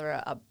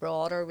together a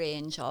broader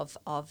range of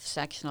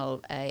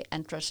sectional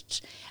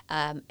interests,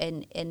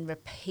 in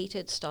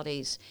repeated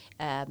studies,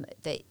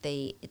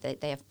 they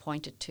have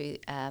pointed to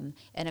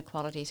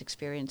inequalities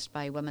experienced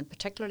by women,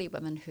 particularly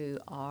women who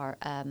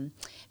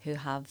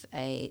have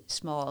a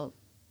small,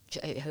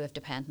 who have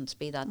dependents,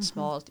 be that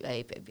small,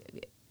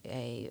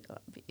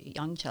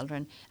 young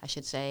children, I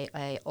should say,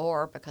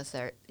 or because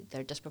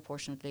they're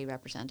disproportionately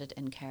represented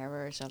in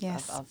carers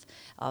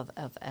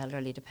of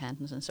elderly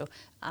dependents, and so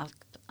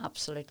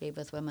absolutely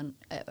with women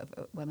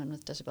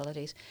with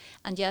disabilities.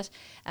 And yet,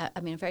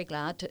 I'm very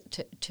glad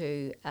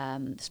to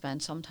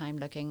spend some time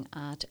looking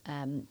at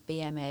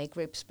BMA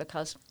groups,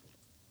 because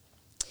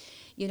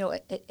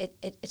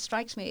it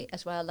strikes me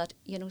as well that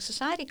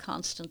society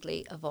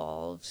constantly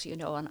evolves,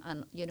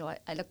 and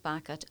I look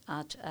back at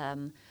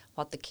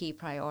what the key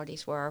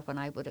priorities were when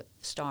I would have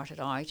started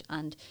out,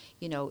 and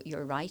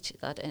you're right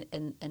that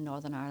in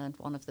Northern Ireland,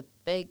 one of the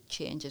big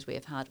changes we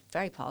have had,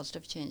 very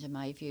positive change in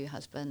my view,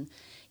 has been,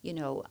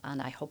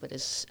 and I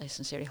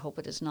sincerely hope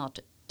it is not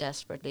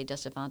desperately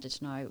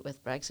disadvantaged now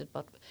with Brexit,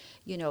 but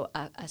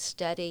a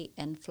steady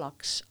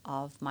influx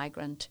of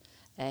migrant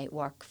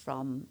work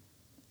from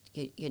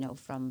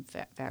from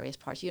various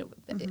parts,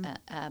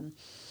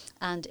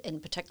 and in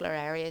particular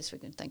areas. We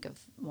can think of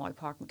Moy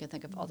Park, we can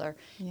think of other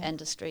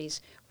industries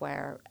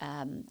where,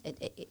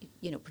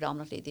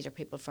 predominantly these are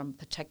people from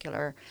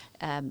particular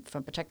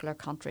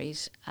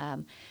countries.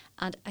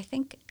 And I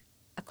think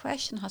a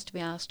question has to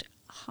be asked: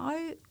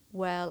 how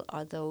well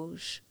are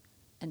those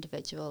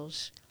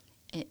individuals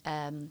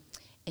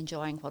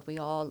enjoying what we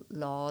all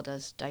laud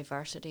as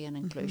diversity and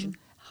inclusion?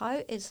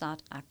 How is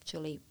that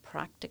actually,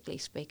 practically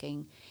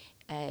speaking,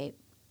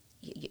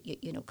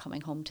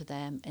 coming home to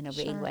them in a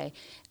real way?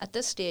 At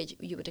this stage,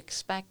 you would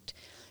expect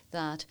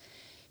that,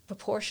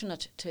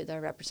 proportionate to their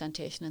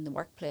representation in the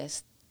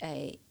workplace,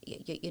 and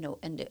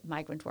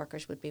migrant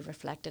workers would be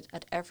reflected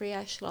at every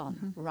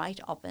echelon, right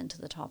up into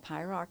the top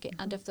hierarchy.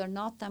 And if they're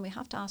not, then we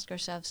have to ask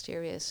ourselves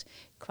serious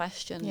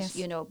questions.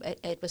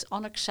 It was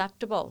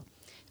unacceptable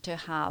to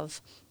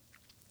have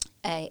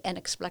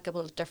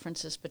inexplicable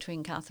differences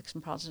between Catholics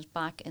and Protestants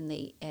back in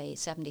the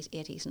 70s,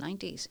 80s,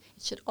 90s.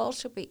 It should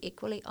also be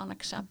equally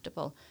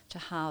unacceptable to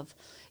have,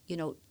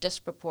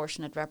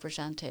 disproportionate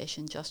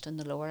representation just in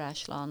the lower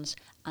echelons,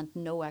 and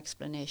no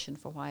explanation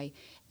for why,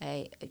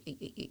 as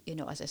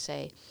I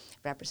say,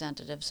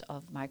 representatives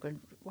of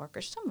migrant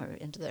workers, some are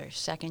into their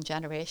second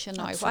generation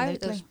now, why are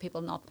those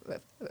people not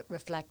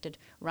reflected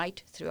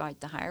right throughout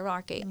the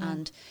hierarchy?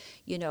 And,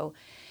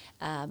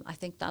 I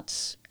think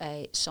that's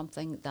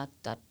something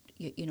that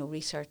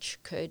research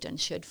could and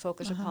should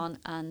focus upon,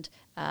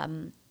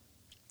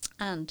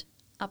 and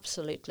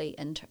absolutely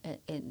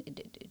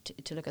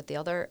to look at the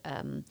other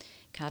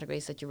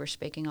categories that you were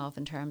speaking of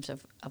in terms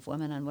of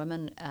women and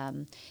women,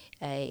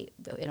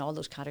 in all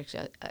those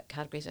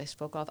categories I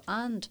spoke of,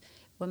 and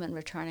women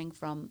returning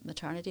from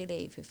maternity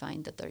leave who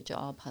find that their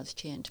job has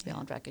changed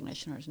beyond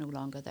recognition or is no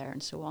longer there,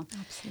 and so on.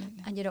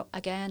 Absolutely. And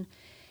again,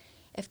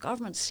 if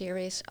government's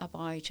serious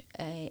about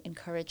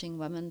encouraging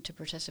women to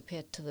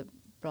participate to the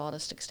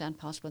broadest extent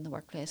possible in the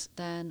workplace,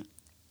 then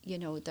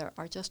there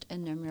are just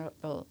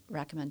innumerable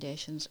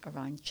recommendations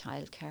around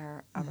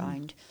childcare,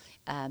 around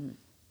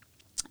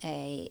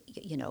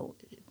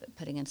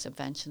putting in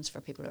subventions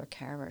for people who are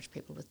carers,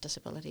 people with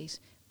disabilities,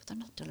 but they're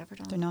not delivered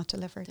on. They're not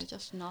delivered. They're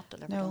just not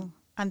delivered no. on.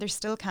 And there's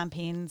still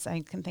campaigns.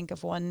 I can think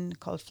of one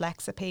called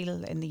Flex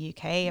Appeal in the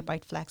UK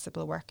about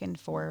flexible working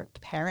for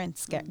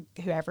parents,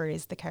 whoever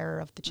is the carer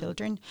of the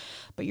children.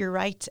 But you're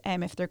right,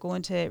 if they're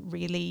going to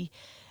really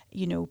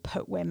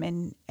put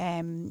women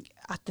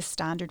at the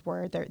standard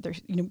where their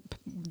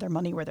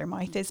money where their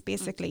mouth is,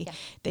 basically,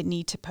 they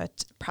need to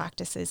put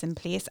practices in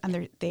place,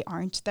 and they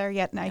aren't there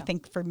yet. And I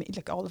think for me,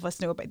 like all of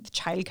us know about the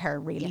childcare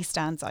really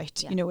stands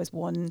out, as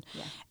one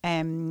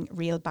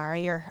real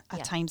barrier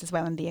at times as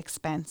well, and the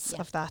expense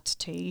of that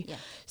too.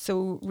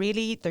 So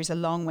really, there's a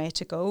long way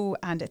to go,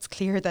 and it's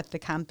clear that the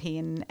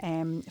campaign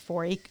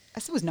for, I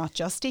suppose, not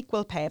just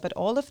equal pay, but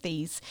all of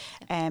these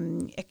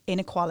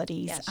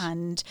inequalities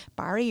and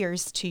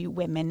barriers to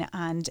women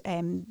and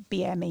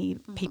BME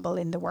people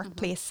in the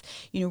workplace,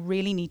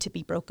 really need to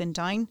be broken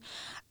down.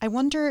 I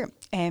wonder,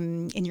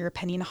 in your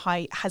opinion,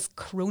 how has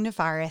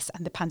coronavirus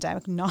and the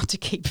pandemic, not to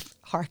keep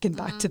harking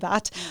back to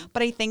that,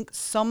 but I think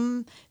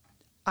some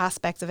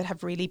aspects of it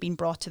have really been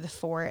brought to the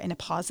fore in a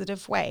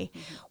positive way,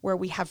 where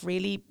we have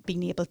really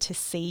been able to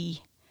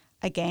see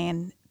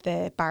again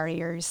the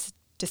barriers,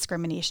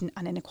 discrimination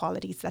and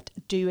inequalities that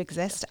do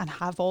exist and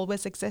have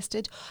always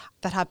existed,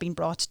 that have been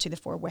brought to the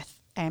fore with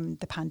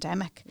the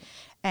pandemic.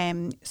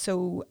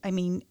 So, I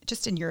mean,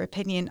 just in your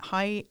opinion,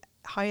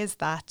 how is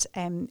that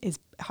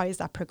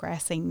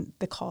progressing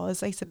the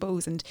cause, I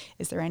suppose, and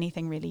is there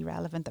anything really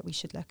relevant that we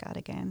should look at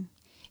again?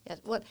 Yeah,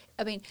 well,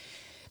 I mean,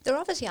 there are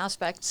obviously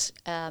aspects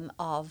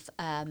of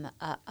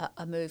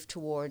a move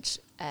towards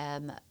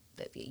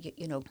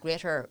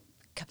greater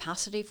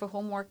capacity for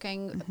home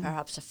working,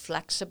 perhaps a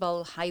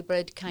flexible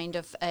hybrid kind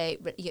of,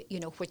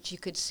 which you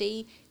could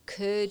see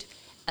could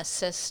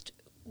assist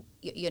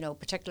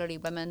particularly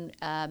women,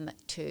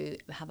 to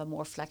have a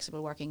more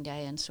flexible working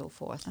day and so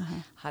forth.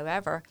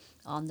 However,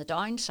 on the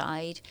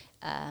downside,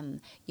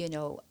 one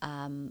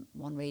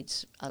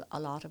reads a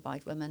lot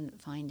about women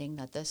finding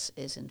that this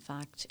is in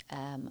fact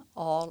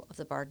all of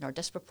the burden, or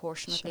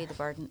disproportionately the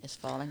burden is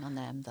falling on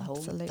them. The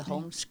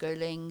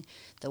homeschooling,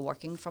 the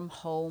working from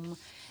home,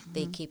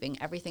 the keeping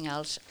everything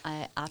else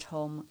at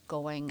home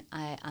going,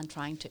 and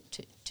trying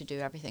to do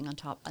everything on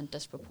top, and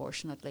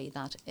disproportionately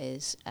that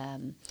is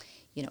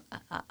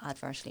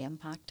adversely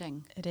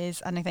impacting. It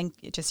is, and I think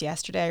just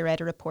yesterday I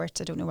read a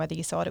report, I don't know whether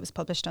you saw it, it was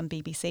published on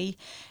BBC,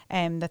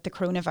 that the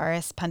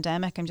coronavirus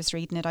pandemic, I'm just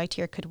reading it out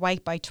here, could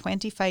wipe out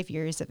 25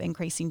 years of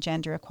increasing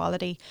gender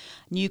equality.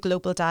 New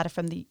global data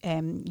from the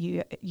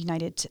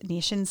United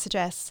Nations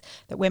suggests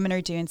that women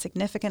are doing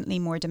significantly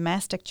more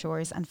domestic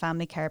chores and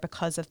family care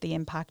because of the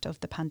impact of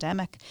the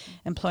pandemic.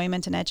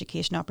 Employment and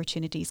education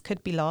opportunities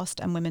could be lost,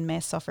 and women may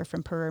suffer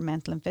from poorer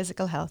mental and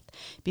physical health.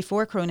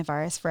 Before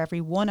coronavirus, for every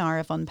 1 hour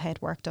of unpaid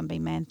work done by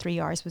men, 3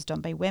 hours was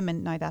done by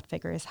women. Now that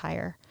figure is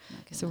higher.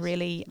 So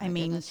really,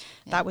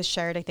 that was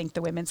shared. I think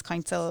the Women's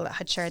Council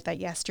had shared that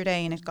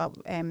yesterday, and it got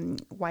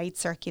wide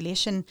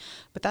circulation.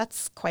 But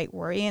that's quite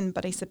worrying.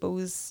 But I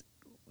suppose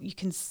you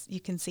can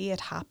see it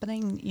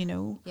happening,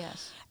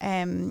 Yes.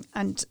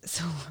 And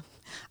so,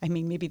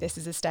 maybe this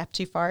is a step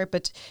too far,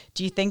 but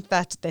do you think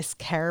that this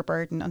care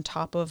burden on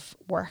top of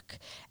work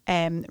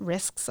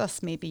risks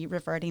us maybe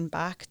reverting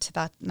back to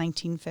that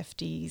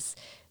 1950s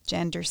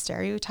gender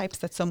stereotypes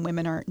that some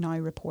women are now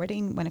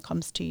reporting when it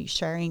comes to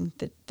sharing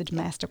the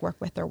domestic work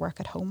with their work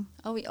at home?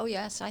 Oh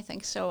yes, I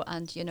think so.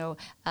 And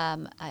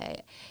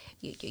I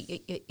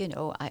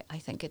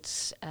think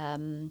it's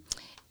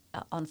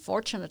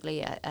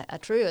unfortunately a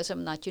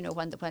truism that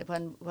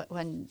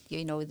when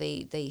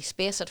the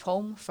space at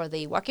home for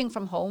the working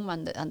from home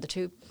and the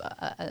two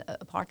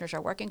partners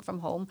are working from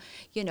home,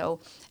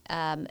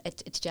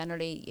 it's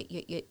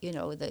generally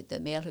the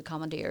male who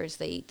commandeers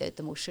the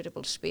most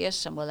suitable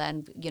space, and will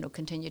then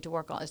continue to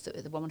work on as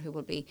the woman who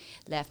will be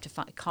left to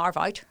carve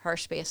out her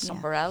space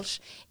somewhere else,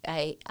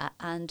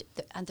 and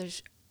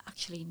there's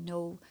actually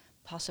no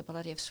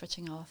possibility of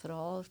switching off at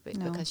all,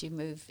 because you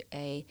move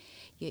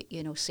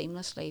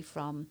seamlessly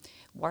from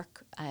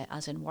work,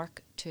 as in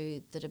work,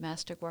 to the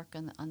domestic work,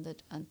 and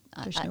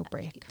there's no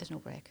break. There's no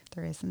break.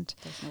 There isn't.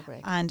 There's no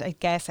break. And I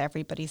guess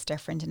everybody's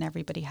different and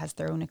everybody has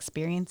their own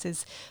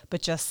experiences,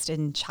 but just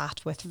in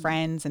chat with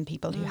friends and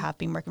people who have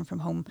been working from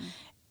home,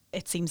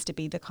 it seems to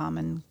be the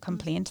common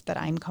complaint that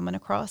I'm coming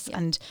across.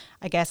 And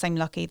I guess I'm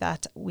lucky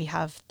that we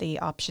have the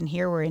option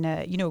here. We're in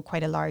a,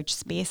 quite a large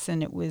space,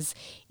 and it was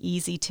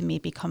easy to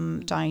maybe come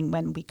down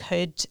when we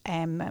could,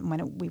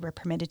 when we were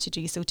permitted to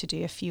do so, to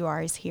do a few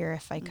hours here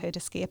if I could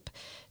escape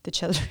the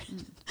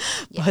children.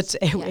 But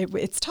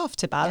it's tough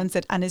to balance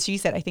it. And as you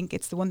said, I think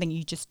it's the one thing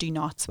you just do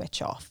not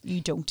switch off. You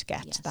don't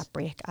get that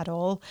break at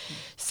all.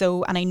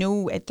 So, and I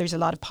know there's a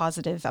lot of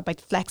positive about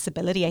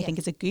flexibility, I think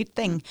is a good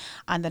thing,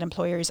 and that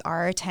employers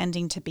are tending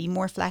to be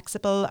more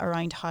flexible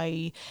around how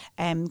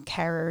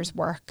carers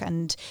work,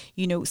 and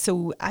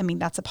so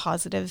that's a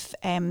positive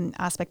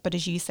aspect. But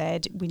as you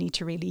said, we need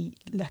to really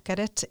look at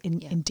it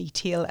in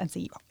detail and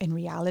see in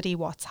reality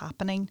what's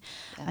happening,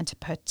 and to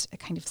put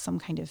some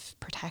kind of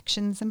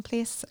protections in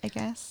place, I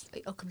guess.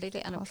 Oh,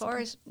 completely. And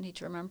employers need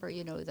to remember,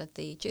 that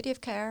the duty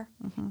of care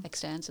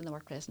extends in the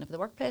workplace, and if the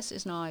workplace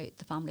is now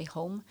the family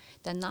home,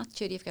 then that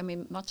duty of care,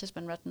 much has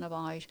been written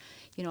about,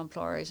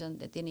 employers, and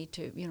that they need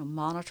to,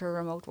 monitor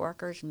remote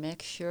workers,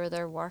 make sure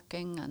they're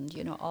working, and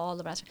all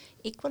the rest.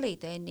 Equally,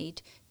 they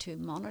need to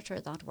monitor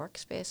that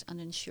workspace and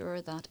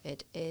ensure that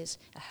it is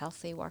a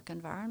healthy work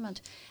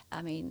environment.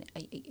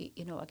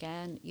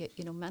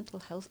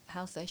 Mental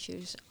health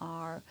issues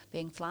are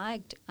being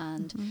flagged,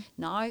 and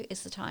now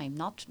is the time,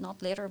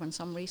 not later when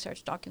some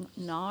research document.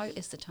 Now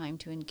is the time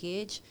to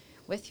engage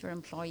with your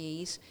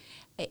employees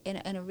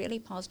in a really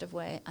positive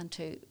way, and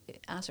to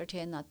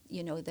ascertain that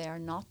they are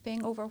not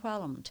being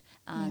overwhelmed,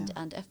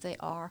 and if they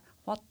are,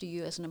 what do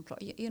you as an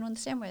employee, in the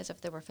same way as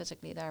if they were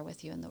physically there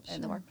with you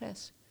in the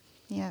workplace.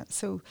 Yeah,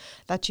 so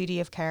that duty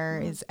of care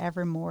is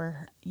ever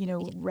more,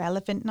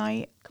 relevant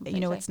now.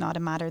 Completely. It's not a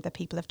matter that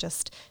people have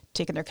just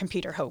taken their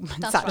computer home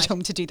and That's sat right. at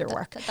home to do their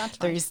work. That's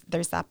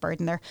There's that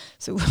burden there.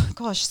 So,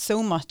 gosh,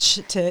 so much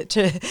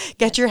to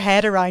get your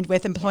head around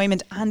with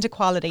employment and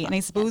equality. And I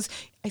suppose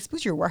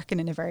you're working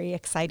in a very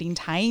exciting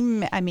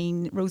time.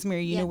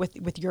 Rosemary,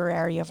 with your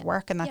area of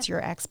work, and that's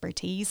your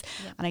expertise.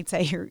 Yeah. And I'd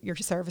say your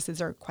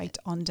services are quite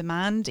on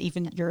demand,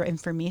 even your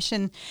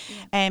information.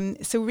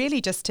 So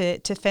really, just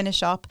to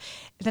finish up,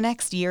 the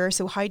next year or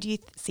so, how do you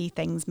see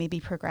things maybe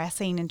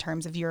progressing in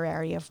terms of your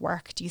area of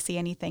work? Do you see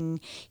anything,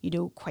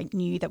 quite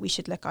new that we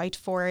should look out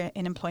for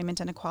in employment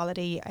and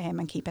equality,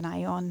 and keep an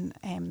eye on?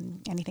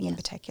 Anything in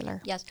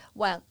particular? Yes.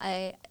 Well,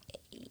 I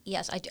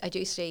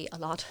do see a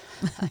lot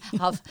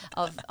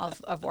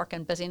of work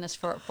and busyness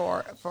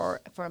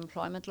for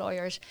employment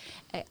lawyers.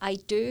 I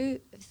do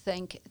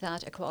think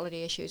that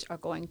equality issues are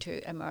going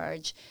to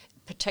emerge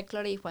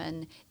particularly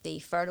when the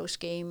furlough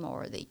scheme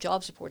or the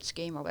job support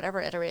scheme or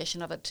whatever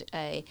iteration of it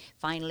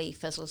finally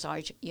fizzles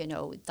out,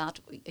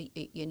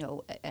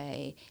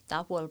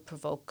 that will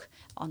provoke,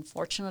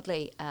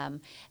 unfortunately,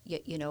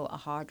 a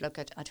hard look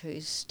at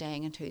who's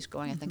staying and who's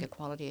going. I think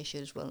equality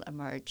issues will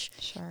emerge.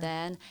 Sure.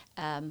 Then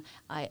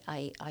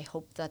I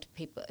hope that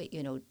people,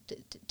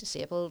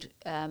 disabled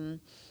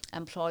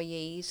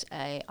employees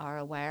are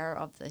aware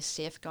of the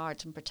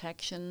safeguards and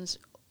protections.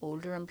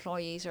 Older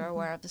employees are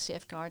aware of the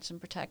safeguards and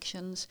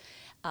protections.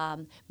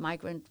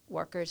 Migrant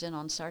workers in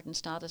uncertain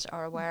status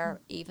are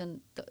aware,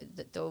 even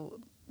though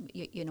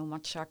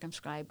much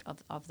circumscribed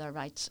of their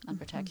rights and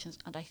protections.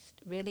 And I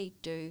really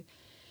do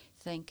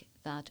think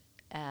that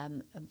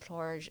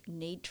employers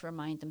need to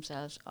remind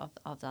themselves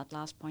of that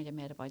last point I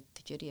made about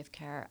the duty of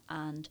care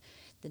and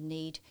the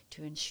need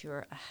to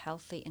ensure a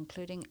healthy,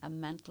 including a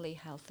mentally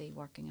healthy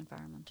working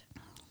environment.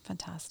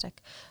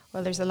 Fantastic.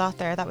 Well, there's a lot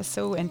there. That was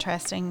so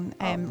interesting.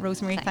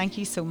 Rosemary, thank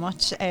you so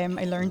much. I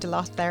learned a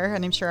lot there,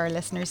 and I'm sure our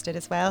listeners did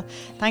as well.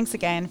 Thanks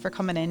again for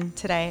coming in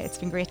today. It's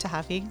been great to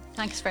have you.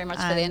 Thanks very much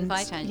for the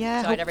invite. I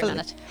enjoyed every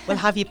minute. We'll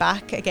have you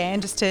back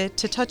again just to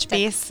touch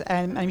base.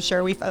 I'm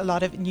sure we've a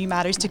lot of new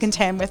matters to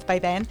contend with by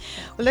then.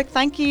 Well, look,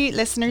 thank you,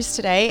 listeners,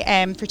 today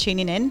for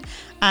tuning in,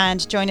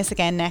 and join us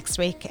again next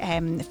week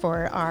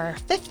for our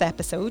 5th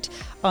episode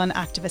on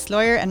Activist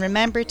Lawyer. And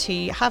remember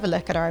to have a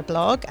look at our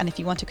blog, and if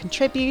you want to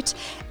contribute,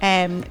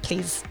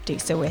 please do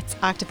so. It's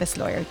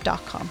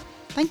activistlawyer.com.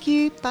 Thank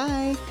you.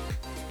 Bye.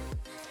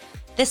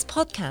 This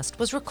podcast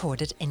was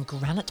recorded in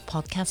Granite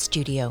Podcast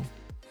Studio.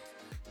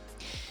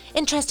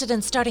 Interested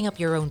in starting up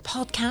your own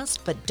podcast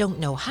but don't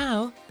know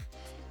how?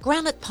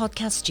 Granite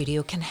Podcast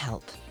Studio can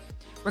help.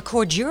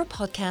 Record your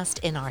podcast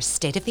in our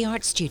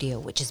state-of-the-art studio,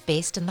 which is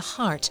based in the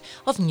heart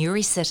of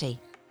Newry City.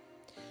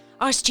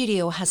 Our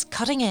studio has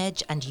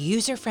cutting-edge and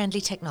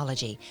user-friendly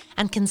technology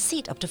and can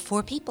seat up to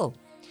 4 people.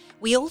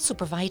 We also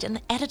provide an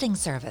editing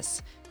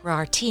service for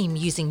our team,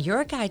 using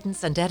your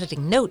guidance and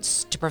editing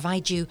notes to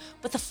provide you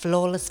with a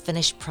flawless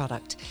finished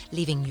product,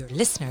 leaving your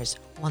listeners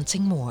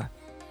wanting more.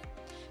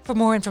 For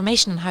more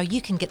information on how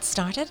you can get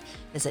started,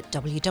 visit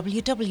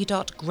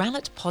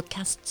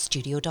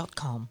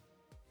www.granitepodcaststudio.com.